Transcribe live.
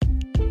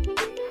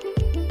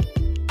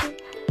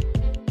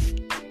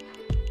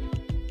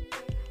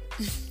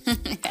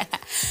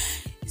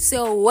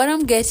So what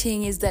I'm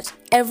getting is that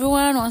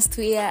everyone wants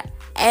to hear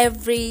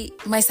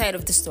my side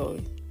of the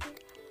story.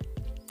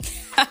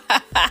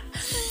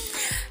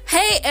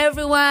 Hey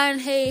everyone,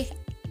 hey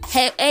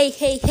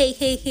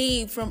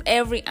from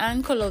every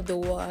angle of the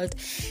world.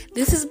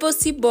 This is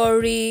Bossy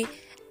Bori.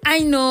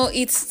 I know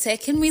it's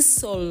taken me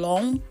so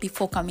long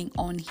before coming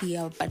on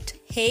here, but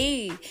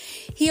hey,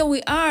 here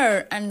we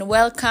are, and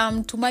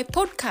welcome to my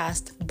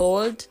podcast,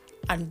 Bold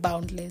and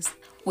Boundless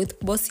with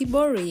Bossy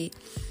Bori.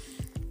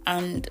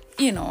 And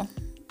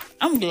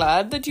I'm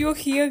glad that you're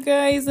here,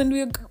 guys, and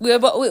we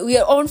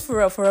are on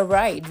for a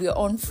ride. We are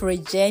on for a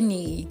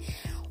journey.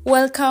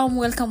 Welcome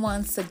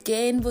once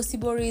again. Bossy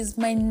Bori is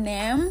my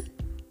name.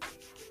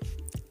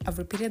 I've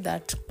repeated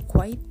that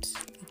quite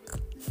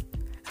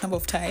a number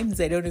of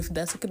times. I don't know if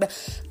that's okay,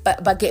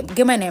 but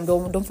get my name.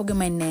 Don't forget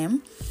my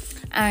name.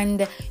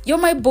 And you're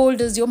my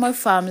boulders, you're my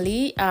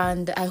family,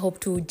 and I hope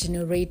to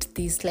generate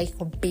this like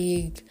a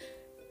big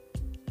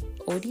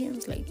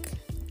audience. Like,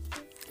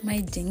 am I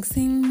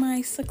jinxing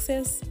my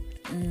success?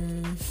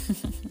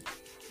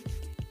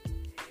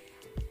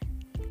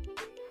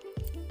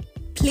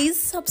 Please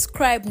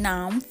subscribe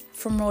now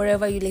from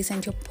wherever you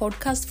listen to your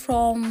podcast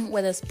from,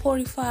 whether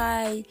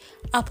Spotify,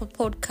 Apple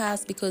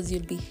Podcasts, because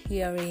you'll be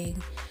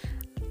hearing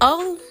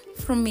all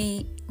from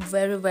me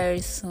very,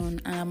 very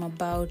soon. And I'm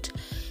about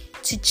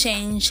to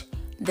change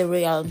the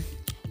realm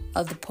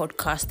of the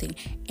podcasting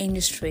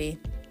industry.